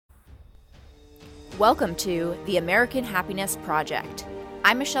Welcome to the American Happiness Project.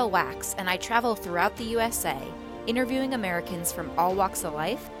 I'm Michelle Wax, and I travel throughout the USA, interviewing Americans from all walks of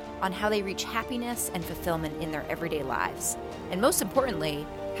life on how they reach happiness and fulfillment in their everyday lives. And most importantly,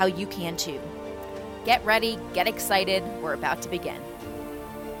 how you can too. Get ready, get excited, we're about to begin.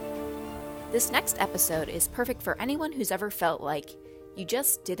 This next episode is perfect for anyone who's ever felt like you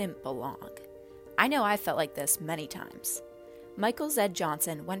just didn't belong. I know I've felt like this many times. Michael Zed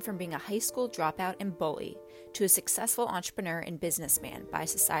Johnson went from being a high school dropout and bully to a successful entrepreneur and businessman by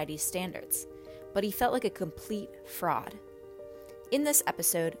society's standards, but he felt like a complete fraud. In this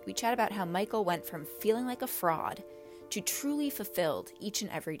episode, we chat about how Michael went from feeling like a fraud to truly fulfilled each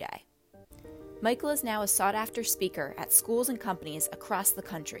and every day. Michael is now a sought-after speaker at schools and companies across the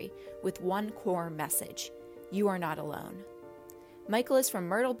country with one core message: you are not alone. Michael is from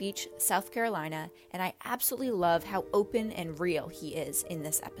Myrtle Beach, South Carolina, and I absolutely love how open and real he is in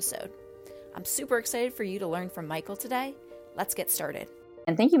this episode. I'm super excited for you to learn from Michael today. Let's get started.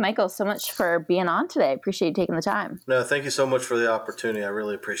 And thank you, Michael, so much for being on today. I appreciate you taking the time. No, thank you so much for the opportunity. I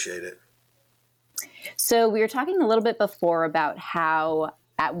really appreciate it. So we were talking a little bit before about how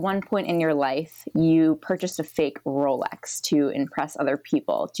at one point in your life, you purchased a fake Rolex to impress other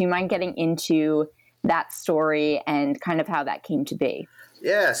people. Do you mind getting into that story and kind of how that came to be?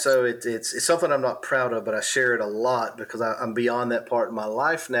 Yeah, so it's something I'm not proud of, but I share it a lot because I'm beyond that part of my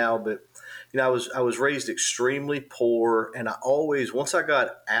life now. But I was raised extremely poor, and I always, once I got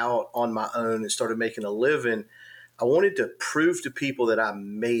out on my own and started making a living, I wanted to prove to people that I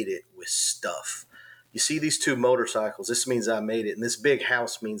made it with stuff. You see these two motorcycles, this means I made it, and this big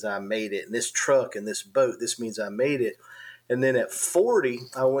house means I made it, and this truck and this boat, this means I made it. And then at 40,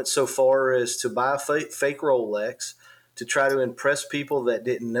 I went so far as to buy a fake Rolex to try to impress people that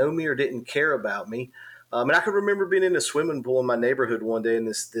didn't know me or didn't care about me. And I can remember being in a swimming pool in my neighborhood one day, and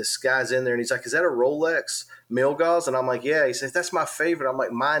this guy's in there, and he's like, "Is that a Rolex Milgauss?" And I'm like, "Yeah." He says, "That's my favorite." I'm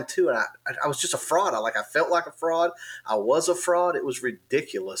like, "Mine too." And I was just a fraud. I felt like a fraud. I was a fraud. It was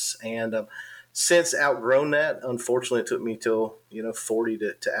ridiculous. And since outgrown that, unfortunately, it took me till 40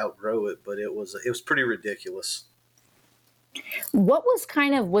 to outgrow it, but it was pretty ridiculous. What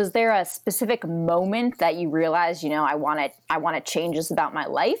was there a specific moment that you realized, I want to change this about my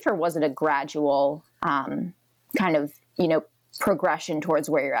life, or was it a gradual progression towards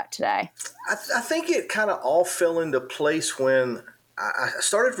where you're at today? I think it kind of all fell into place when I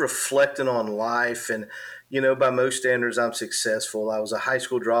started reflecting on life, and by most standards, I'm successful. I was a high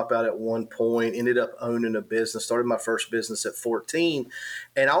school dropout at one point, ended up owning a business, started my first business at 14,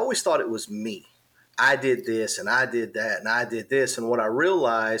 and I always thought it was me. I did this and I did that and I did this. And what I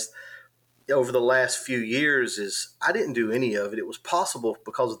realized over the last few years is I didn't do any of it. It was possible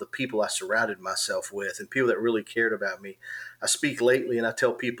because of the people I surrounded myself with and people that really cared about me. I speak lately and I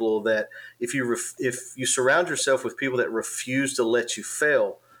tell people that if you surround yourself with people that refuse to let you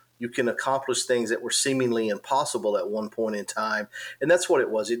fail, you can accomplish things that were seemingly impossible at one point in time. And that's what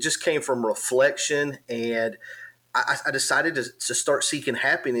it was. It just came from reflection, and I decided to start seeking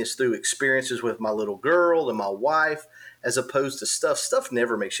happiness through experiences with my little girl and my wife, as opposed to stuff. Stuff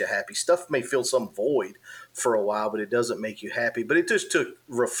never makes you happy. Stuff may fill some void for a while, but it doesn't make you happy. But it just took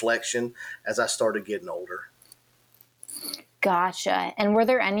reflection as I started getting older. Gotcha. And were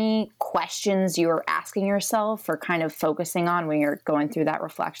there any questions you were asking yourself or kind of focusing on when you're going through that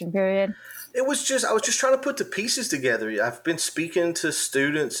reflection period? I was just trying to put the pieces together. I've been speaking to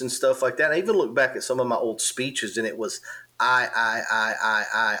students and stuff like that. I even look back at some of my old speeches, and it was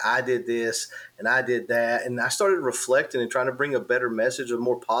I did this and I did that. And I started reflecting and trying to bring a better message, a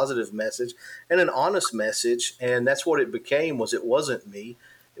more positive message and an honest message. And that's what it became. It wasn't me.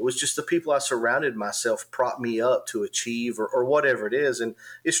 It was just the people I surrounded myself propped me up to achieve or whatever it is. And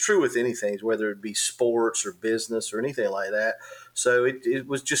it's true with anything, whether it be sports or business or anything like that. So it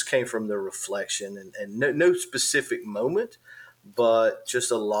was just came from the reflection and no specific moment, but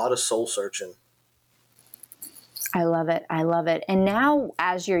just a lot of soul searching. I love it. I love it. And now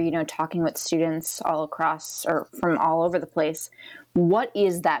as you're, talking with students all across or from all over the place, what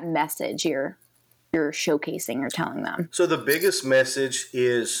is that message you're showcasing or telling them? So the biggest message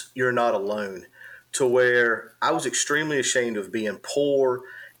is you're not alone, to where I was extremely ashamed of being poor,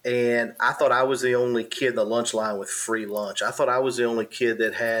 and I thought I was the only kid in the lunch line with free lunch. I thought I was the only kid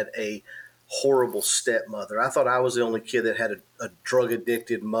that had a horrible stepmother. I thought I was the only kid that had a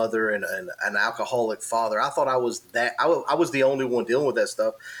drug-addicted mother and an alcoholic father. I thought I was that. I was the only one dealing with that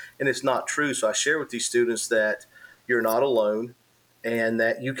stuff, and it's not true. So I share with these students that you're not alone and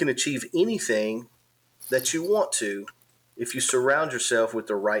that you can achieve anything that you want to if you surround yourself with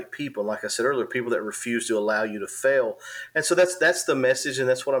the right people. Like I said earlier, people that refuse to allow you to fail. And so that's the message, and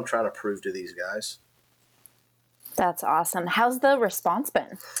that's what I'm trying to prove to these guys. That's awesome. How's the response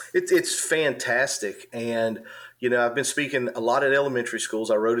been? It's fantastic. And, I've been speaking a lot at elementary schools.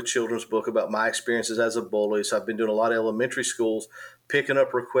 I wrote a children's book about my experiences as a bully. So I've been doing a lot of elementary schools, picking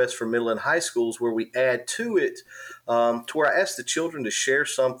up requests from middle and high schools where we add to it to where I ask the children to share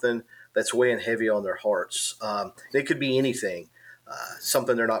something that's weighing heavy on their hearts. It could be anything.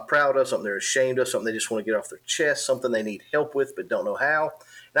 Something they're not proud of, something they're ashamed of, something they just want to get off their chest, something they need help with but don't know how.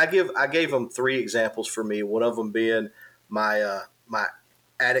 And I gave them 3 examples for me. One of them being my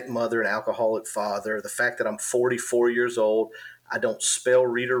addict mother and alcoholic father, the fact that I'm 44 years old, I don't spell,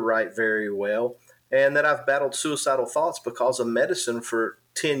 read, or write very well, and that I've battled suicidal thoughts because of medicine for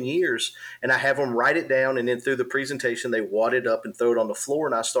 10 years. And I have them write it down, and then through the presentation, they wad it up and throw it on the floor,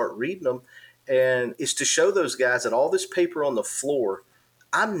 and I start reading them. And it's to show those guys that all this paper on the floor,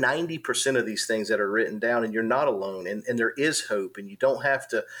 I'm 90% of these things that are written down, and you're not alone, and there is hope, and you don't have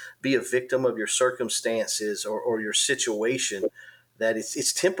to be a victim of your circumstances or your situation, that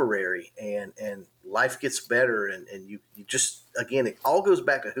it's temporary, and life gets better, and you just, again, it all goes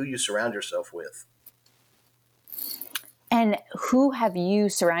back to who you surround yourself with. And who have you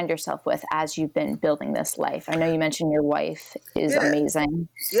surrounded yourself with as you've been building this life? I know you mentioned your wife is amazing.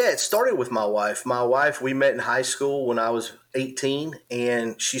 Yeah, it started with my wife. My wife, we met in high school when I was 18,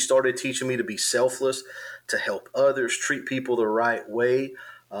 and she started teaching me to be selfless, to help others, treat people the right way,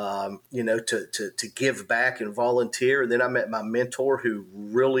 to give back and volunteer. And then I met my mentor, who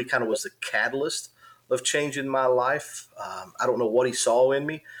really kind of was the catalyst of changing my life. I don't know what he saw in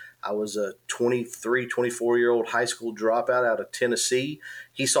me. I was a 23, 24-year-old high school dropout out of Tennessee.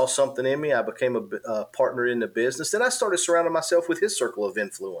 He saw something in me. I became a partner in the business. Then I started surrounding myself with his circle of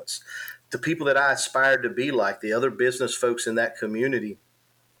influence, the people that I aspired to be like, the other business folks in that community.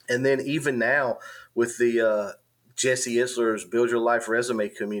 And then even now with the Jesse Isler's Build Your Life Resume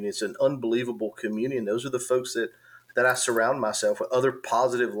community, it's an unbelievable community. And those are the folks that I surround myself with, other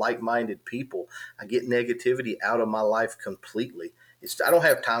positive, like-minded people. I get negativity out of my life completely. I don't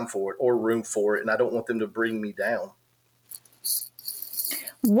have time for it or room for it, and I don't want them to bring me down.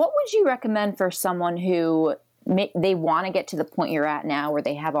 What would you recommend for someone who they want to get to the point you're at now where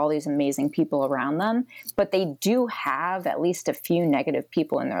they have all these amazing people around them, but they do have at least a few negative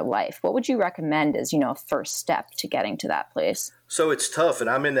people in their life? What would you recommend as, a first step to getting to that place? So it's tough, and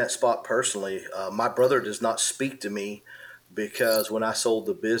I'm in that spot personally. My brother does not speak to me because when I sold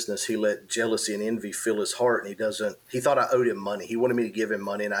the business, he let jealousy and envy fill his heart, and he thought I owed him money. He wanted me to give him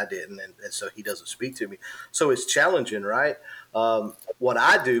money, and I didn't, and so he doesn't speak to me. So it's challenging, right? What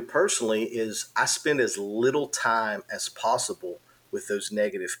I do personally is I spend as little time as possible with those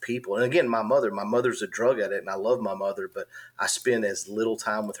negative people. And again, my mother's a drug addict, and I love my mother, but I spend as little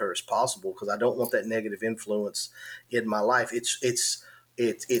time with her as possible because I don't want that negative influence in my life.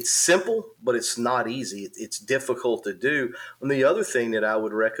 It's simple, but it's not easy. It's difficult to do. And the other thing that I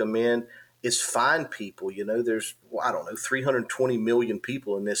would recommend is find people. There's, 320 million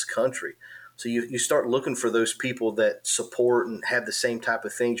people in this country. So you start looking for those people that support and have the same type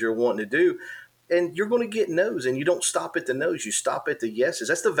of things you're wanting to do. And you're going to get no's, and you don't stop at the no's. You stop at the yeses.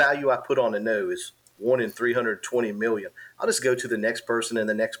 That's the value I put on a no, is 1 in 320 million. I'll just go to the next person and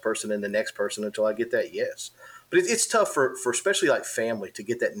the next person and the next person until I get that yes. But it's tough for especially like family to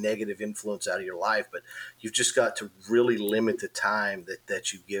get that negative influence out of your life. But you've just got to really limit the time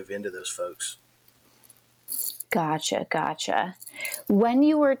that you give into those folks. Gotcha. When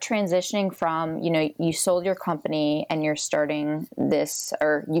you were transitioning from, you sold your company and you're starting this,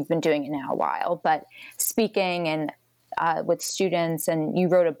 or you've been doing it now a while, but speaking and with students, and you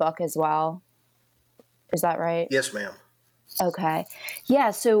wrote a book as well. Is that right? Yes, ma'am. Okay.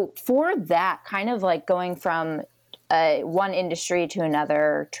 Yeah. So for that, kind of like going from one industry to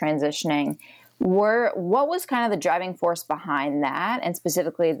another, transitioning, what was kind of the driving force behind that, and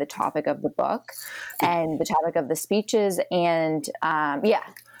specifically the topic of the book and the topic of the speeches? And we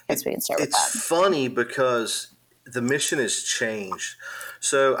can start with that. It's funny because the mission has changed.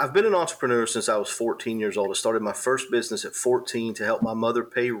 So I've been an entrepreneur since I was 14 years old. I started my first business at 14 to help my mother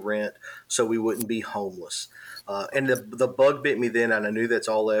pay rent so we wouldn't be homeless. And the bug bit me then, and I knew that's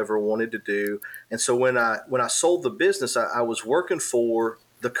all I ever wanted to do. And so when I sold the business, I was working for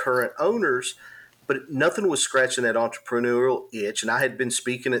the current owners, but nothing was scratching that entrepreneurial itch. And I had been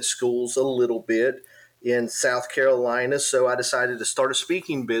speaking at schools a little bit in South Carolina, so I decided to start a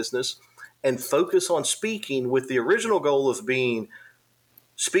speaking business and focus on speaking with the original goal of being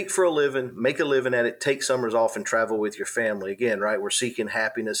speak for a living, make a living at it, take summers off, and travel with your family. Again, right? We're seeking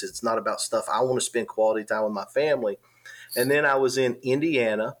happiness. It's not about stuff. I want to spend quality time with my family. And then I was in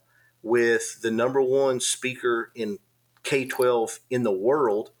Indiana with the number one speaker in K-12 in the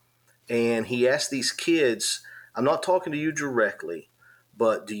world. And he asked these kids, I'm not talking to you directly,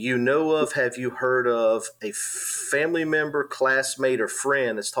 but do you know of, have you heard of a family member, classmate, or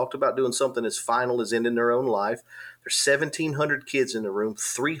friend that's talked about doing something as final as ending their own life? There's 1,700 kids in the room.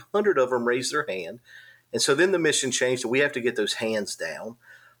 300 of them raised their hand. And so then the mission changed. We have to get those hands down.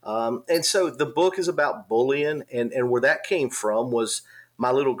 And so the book is about bullying. And where that came from was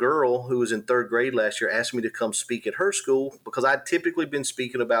my little girl, who was in third grade last year, asked me to come speak at her school because I'd typically been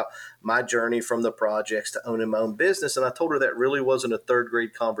speaking about my journey from the projects to owning my own business. And I told her that really wasn't a third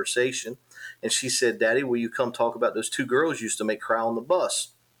grade conversation. And she said, Daddy, will you come talk about those two girls you used to make cry on the bus?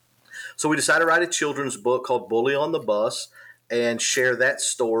 So we decided to write a children's book called Bully on the Bus and share that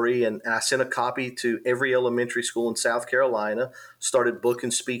story. And I sent a copy to every elementary school in South Carolina, started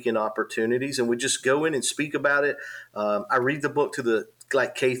booking speaking opportunities, and we just go in and speak about it. I read the book to the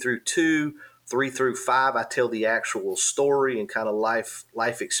K through 2, 3 through 5. I tell the actual story and kind of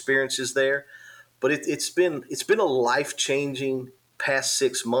life experiences there. But it's been a life-changing past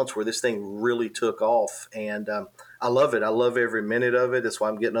 6 months where this thing really took off. And I love it. I love every minute of it. That's why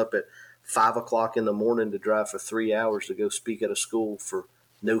I'm getting up at 5 o'clock in the morning to drive for 3 hours to go speak at a school for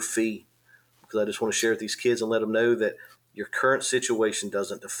no fee, because I just want to share with these kids and let them know that your current situation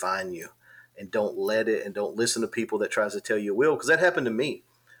doesn't define you, and don't let it, and don't listen to people that tries to tell you it will, because that happened to me.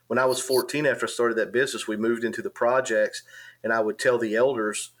 When I was 14, after I started that business, we moved into the projects, and I would tell the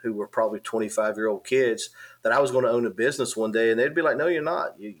elders, who were probably 25-year-old kids, that I was going to own a business one day, and they'd be like, no, you're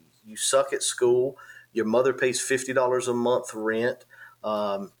not. You suck at school. Your mother pays $50 a month rent.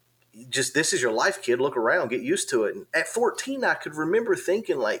 Just, this is your life, kid. Look around, get used to it. And at 14, I could remember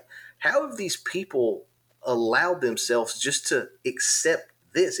thinking, like, how have these people allowed themselves just to accept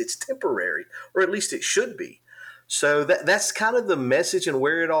this? It's temporary, or at least it should be. So that's kind of the message and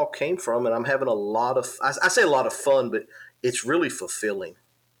where it all came from. And I'm having a lot of, I say a lot of fun, but it's really fulfilling.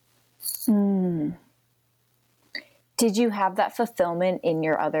 Did you have that fulfillment in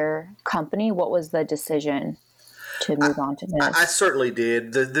your other company? What was the decision to move on to this? I certainly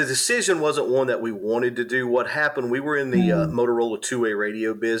did. The decision wasn't one that we wanted to do. What happened, we were in the Motorola two-way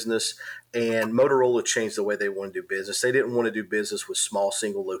radio business, and Motorola changed the way they wanted to do business. They didn't want to do business with small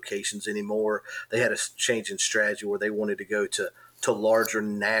single locations anymore. They had a change in strategy where they wanted to go to larger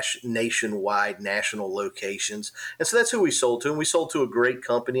nationwide national locations. And so that's who we sold to. And we sold to a great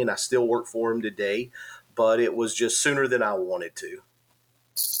company, and I still work for them today, but it was just sooner than I wanted to.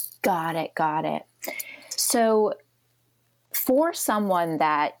 Got it. So for someone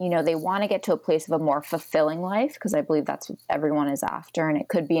that, they want to get to a place of a more fulfilling life, because I believe that's what everyone is after, and it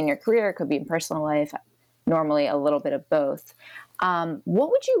could be in your career, it could be in personal life, normally a little bit of both. What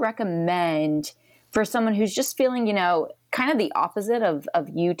would you recommend for someone who's just feeling, kind of the opposite of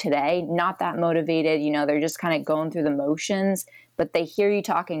you today, not that motivated, they're just kind of going through the motions, but they hear you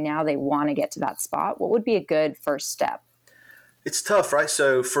talking now, they want to get to that spot? What would be a good first step? It's tough, right?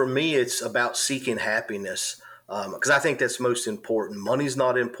 So for me, it's about seeking happiness, because I think that's most important. Money's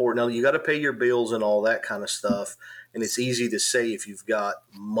not important. Now, you got to pay your bills and all that kind of stuff, and it's easy to say if you've got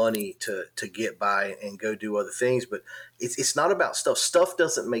money to get by and go do other things, but it's not about stuff. Stuff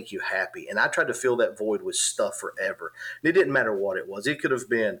doesn't make you happy, and I tried to fill that void with stuff forever. And it didn't matter what it was. It could have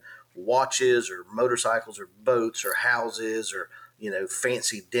been watches or motorcycles or boats or houses or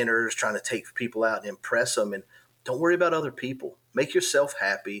fancy dinners, trying to take people out and impress them. And don't worry about other people. Make yourself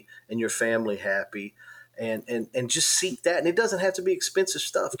happy and your family happy, and just seek that. And it doesn't have to be expensive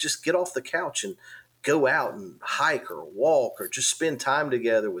stuff. Just get off the couch and go out and hike or walk or just spend time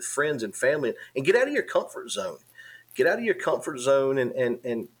together with friends and family, and get out of your comfort zone. Get out of your comfort zone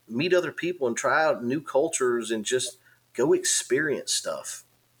and meet other people and try out new cultures and just go experience stuff.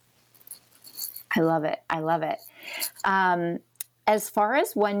 I love it. As far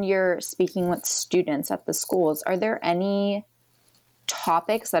as when you're speaking with students at the schools, are there any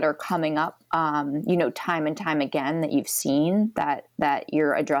topics that are coming up, time and time again that you've seen that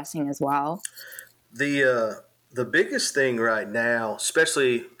you're addressing as well? The biggest thing right now,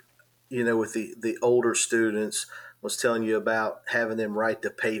 especially, with the older students, was telling you about having them write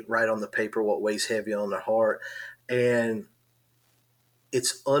on the paper what weighs heavy on their heart. And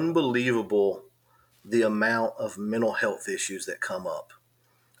it's unbelievable the amount of mental health issues that come up.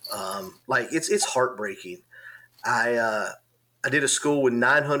 It's heartbreaking. I did a school with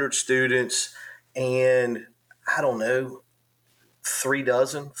 900 students, and I don't know, 4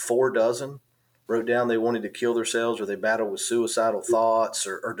 dozen wrote down they wanted to kill themselves, or they battled with suicidal thoughts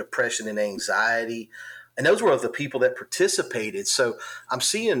or depression and anxiety. And those were the people that participated. So I'm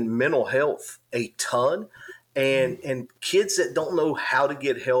seeing mental health a ton. And kids that don't know how to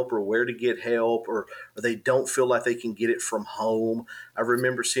get help or where to get help, or they don't feel like they can get it from home. I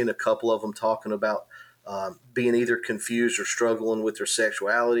remember seeing a couple of them talking about being either confused or struggling with their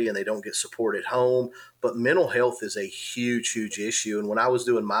sexuality, and they don't get support at home. But mental health is a huge, huge issue. And when I was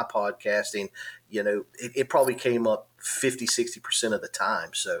doing my podcasting, it probably came up 50, 60% of the time.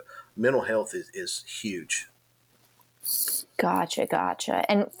 So mental health is huge. Gotcha.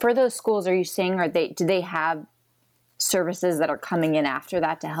 And for those schools, are you saying, do they have services that are coming in after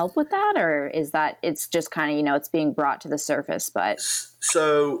that to help with that? Or is that it's just kind of, it's being brought to the surface? But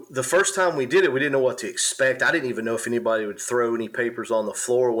so the first time we did it, we didn't know what to expect. I didn't even know if anybody would throw any papers on the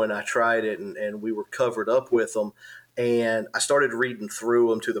floor when I tried it, and we were covered up with them. And I started reading through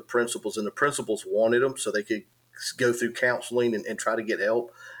them to the principals, and the principals wanted them so they could go through counseling and try to get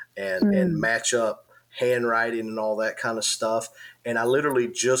help and match up handwriting and all that kind of stuff. And I literally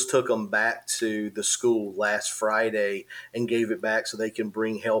just took them back to the school last Friday and gave it back so they can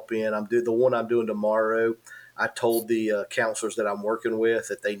bring help in. The one I'm doing tomorrow. I told the counselors that I'm working with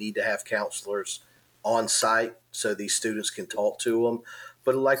that they need to have counselors on site so these students can talk to them.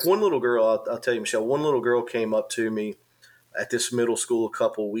 But like one little girl, I'll tell you, Michelle, one little girl came up to me at this middle school a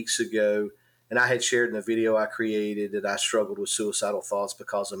couple of weeks ago, and I had shared in a video I created that I struggled with suicidal thoughts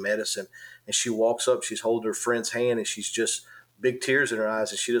because of medicine. And she walks up, she's holding her friend's hand, and she's just big tears in her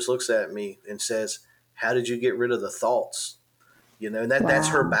eyes. And she just looks at me and says, "How did you get rid of the thoughts?" And that's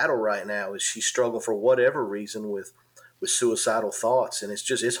her battle right now, is she's struggling for whatever reason with suicidal thoughts. And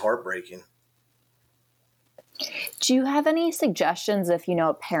it's heartbreaking. Do you have any suggestions if,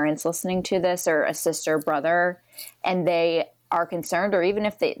 parents listening to this, or a sister, brother, and they are concerned, or even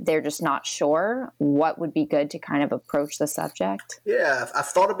if they're just not sure, what would be good to kind of approach the subject? Yeah, I've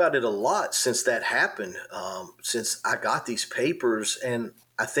thought about it a lot since that happened, since I got these papers. And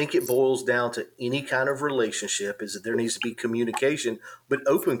I think it boils down to any kind of relationship is that there needs to be communication, but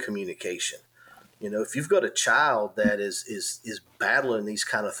open communication. If you've got a child that is battling these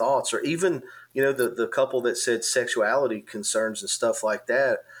kind of thoughts, or even, the couple that said sexuality concerns and stuff like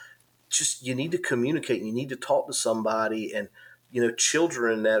that, just you need to communicate and you need to talk to somebody. And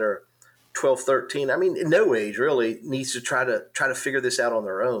children that are 12, 13, no age really, needs to try to figure this out on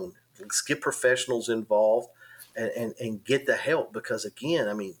their own. Let's get professionals involved and get the help, because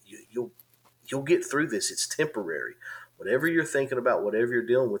again, you'll get through this. It's temporary. Whatever you're thinking about, whatever you're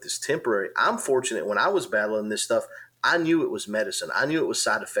dealing with is temporary. I'm fortunate, when I was battling this stuff, I knew it was medicine. I knew it was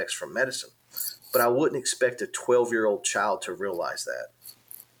side effects from medicine, but I wouldn't expect a 12-year-old child to realize that.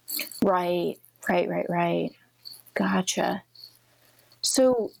 Right. Gotcha.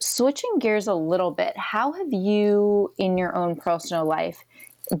 So switching gears a little bit, how have you in your own personal life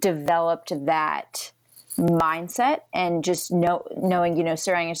developed that mindset and just knowing,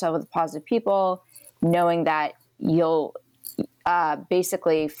 surrounding yourself with positive people, knowing that you'll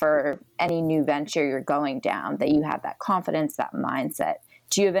basically for any new venture you're going down, that you have that confidence, that mindset.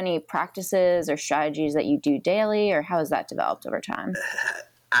 Do you have any practices or strategies that you do daily, or how has that developed over time?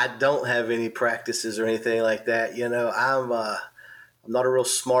 I don't have any practices or anything like that. I'm not a real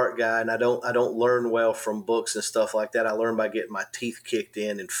smart guy, and I don't learn well from books and stuff like that. I learn by getting my teeth kicked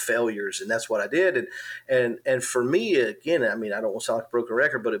in and failures, and that's what I did. And for me, again, I don't want to sound like a broken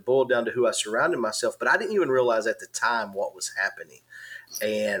record, but it boiled down to who I surrounded myself. But I didn't even realize at the time what was happening.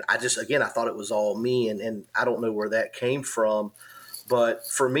 And I thought it was all me, and I don't know where that came from. But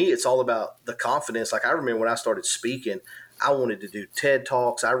for me, it's all about the confidence. Like I remember when I started speaking, I wanted to do TED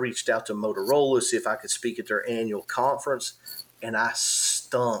Talks. I reached out to Motorola, see if I could speak at their annual conference, and I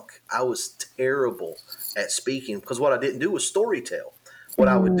stunk. I was terrible at speaking because what I didn't do was storytell. What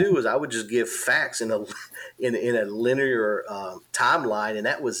I would do is I would just give facts in a linear timeline, and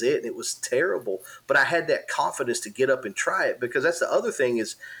that was it. And it was terrible. But I had that confidence to get up and try it, because that's the other thing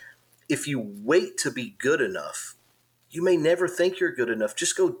is, if you wait to be good enough, you may never think you're good enough.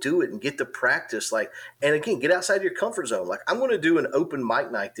 Just go do it and get the practice. And again, get outside your comfort zone. Like I'm going to do an open mic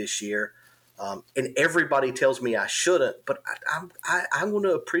night this year, and everybody tells me I shouldn't, but I'm going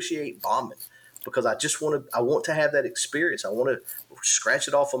to appreciate bombing, because I want to have that experience. I want to scratch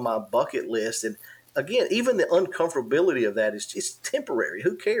it off of my bucket list. And again, even the uncomfortability of that is just temporary.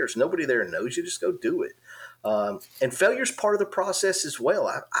 Who cares? Nobody there knows you. Just go do it. And failure is part of the process as well.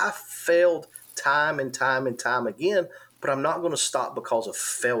 I failed time and time and time again, but I'm not going to stop because of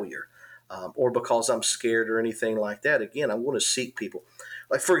failure or because I'm scared or anything like that. Again, I want to seek people.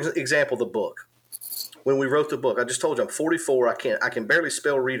 Like, for example, the book. When we wrote the book, I just told you I'm 44. I can barely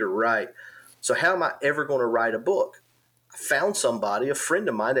spell, read, or write. So how am I ever going to write a book? I found somebody, a friend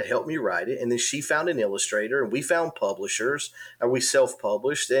of mine, to help me write it, and then she found an illustrator, and we found publishers, and we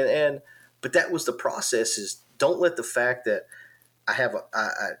self-published. But that was the process. Is don't let the fact that I have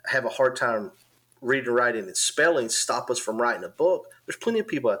a hard time reading, writing, and spelling stop us from writing a book. There's plenty of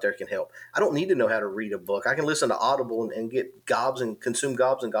people out there can help. I don't need to know how to read a book. I can listen to Audible and get gobs and consume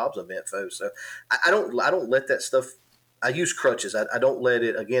gobs and gobs of info. So I don't let that stuff. I use crutches. I don't let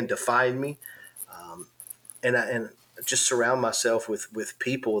it again define me. And just surround myself with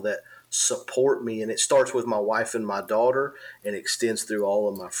people that support me. And it starts with my wife and my daughter and extends through all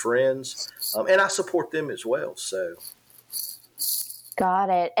of my friends. And I support them as well. So. Got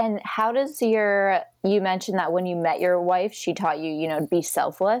it. And how does you mentioned that when you met your wife, she taught you, to be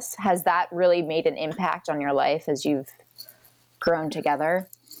selfless. Has that really made an impact on your life as you've grown together?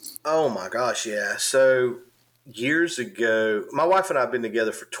 Oh my gosh. Yeah. So years ago, my wife and I have been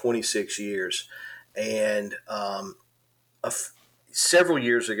together for 26 years. And several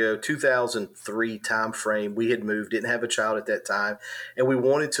years ago, 2003 timeframe, we had moved, didn't have a child at that time, and we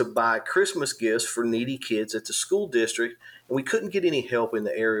wanted to buy Christmas gifts for needy kids at the school district, and we couldn't get any help in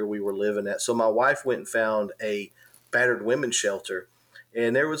the area we were living at. So my wife went and found a battered women's shelter,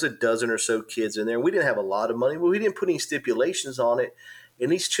 and there was a dozen or so kids in there. We didn't have a lot of money, but we didn't put any stipulations on it, and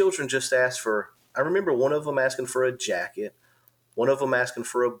these children just asked for, I remember one of them asking for a jacket, one of them asking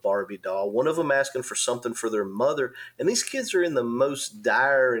for a Barbie doll, one of them asking for something for their mother. And these kids are in the most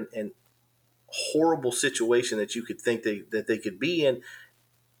dire and horrible situation that you could think that they could be in.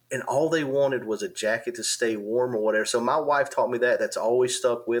 And all they wanted was a jacket to stay warm or whatever. So my wife taught me that. That's always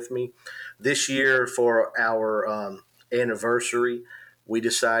stuck with me. This year for our anniversary, we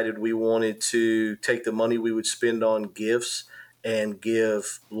decided we wanted to take the money we would spend on gifts and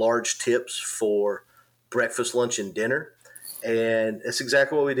give large tips for breakfast, lunch, and dinner. And that's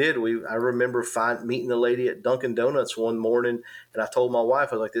exactly what we did. I remember meeting the lady at Dunkin' Donuts one morning, and I told my wife,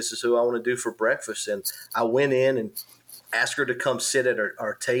 I was like, this is who I want to do for breakfast. And I went in and asked her to come sit at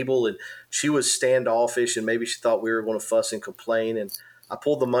our table, and she was standoffish, and maybe she thought we were going to fuss and complain. And I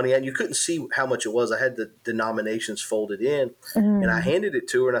pulled the money out, and you couldn't see how much it was. I had the denominations folded in, and I handed it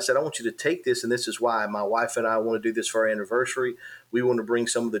to her, and I said, I want you to take this, and this is why. My wife and I want to do this for our anniversary. We want to bring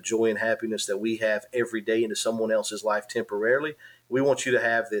some of the joy and happiness that we have every day into someone else's life temporarily. We want you to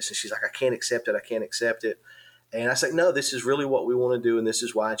have this. And she's like, I can't accept it. I can't accept it. And I said, no, this is really what we want to do, and this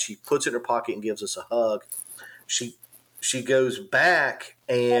is why. And she puts it in her pocket and gives us a hug. She goes back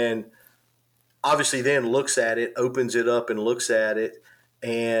and obviously then looks at it, opens it up and looks at it.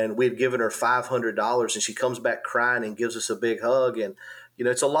 And we had given her $500, and she comes back crying and gives us a big hug. And,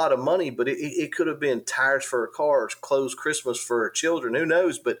 it's a lot of money, but it could have been tires for her car, clothes, Christmas for her children. Who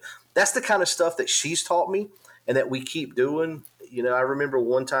knows? But that's the kind of stuff that she's taught me and that we keep doing. I remember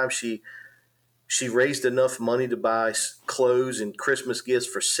one time she raised enough money to buy clothes and Christmas gifts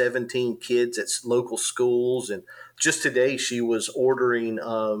for 17 kids at local schools. And just today she was ordering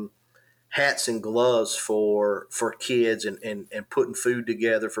hats and gloves for kids and putting food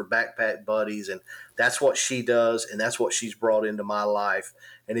together for backpack buddies. And that's what she does. And that's what she's brought into my life.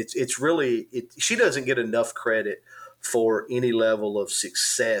 And it's really, she doesn't get enough credit for any level of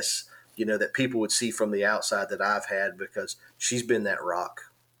success, that people would see from the outside that I've had, because she's been that rock.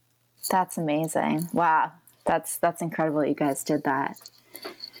 That's amazing. Wow. That's incredible that you guys did that.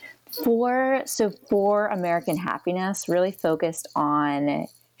 For American Happiness, really focused on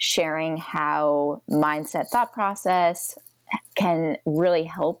sharing how mindset, thought process can really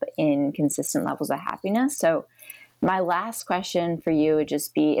help in consistent levels of happiness. So my last question for you would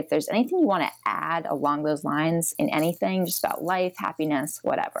just be if there's anything you want to add along those lines in anything, just about life, happiness,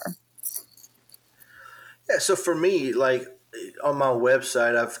 whatever. Yeah. So for me, like on my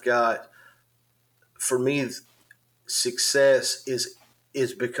website, I've got, for me, success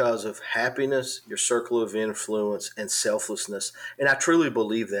is because of happiness, your circle of influence, and selflessness. And I truly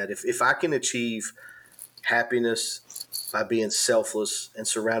believe that if I can achieve happiness by being selfless and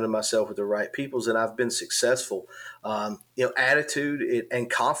surrounding myself with the right people, then I've been successful. Attitude and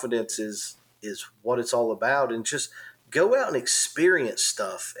confidence is what it's all about. And just go out and experience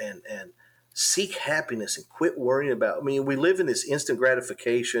stuff and seek happiness and quit worrying about. We live in this instant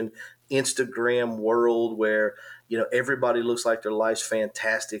gratification, Instagram world where everybody looks like their life's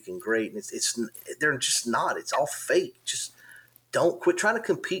fantastic and great, and they're just not. It's all fake. Just don't quit trying to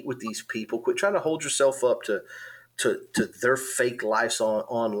compete with these people. Quit trying to hold yourself up to their fake lives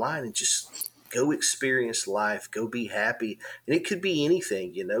online, and just go experience life. Go be happy, and it could be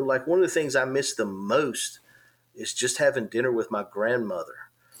anything. Like one of the things I miss the most is just having dinner with my grandmother.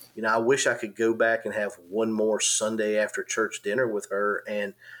 I wish I could go back and have one more Sunday after church dinner with her,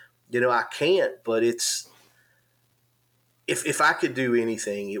 and I can't. But it's. If I could do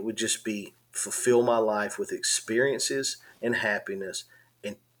anything, it would just be fulfill my life with experiences and happiness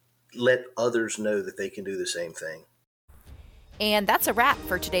and let others know that they can do the same thing. And that's a wrap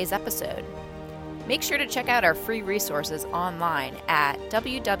for today's episode. Make sure to check out our free resources online at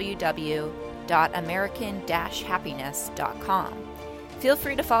www.american-happiness.com. Feel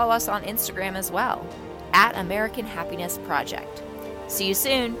free to follow us on Instagram as well, at American Happiness Project. See you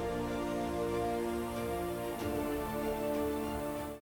soon!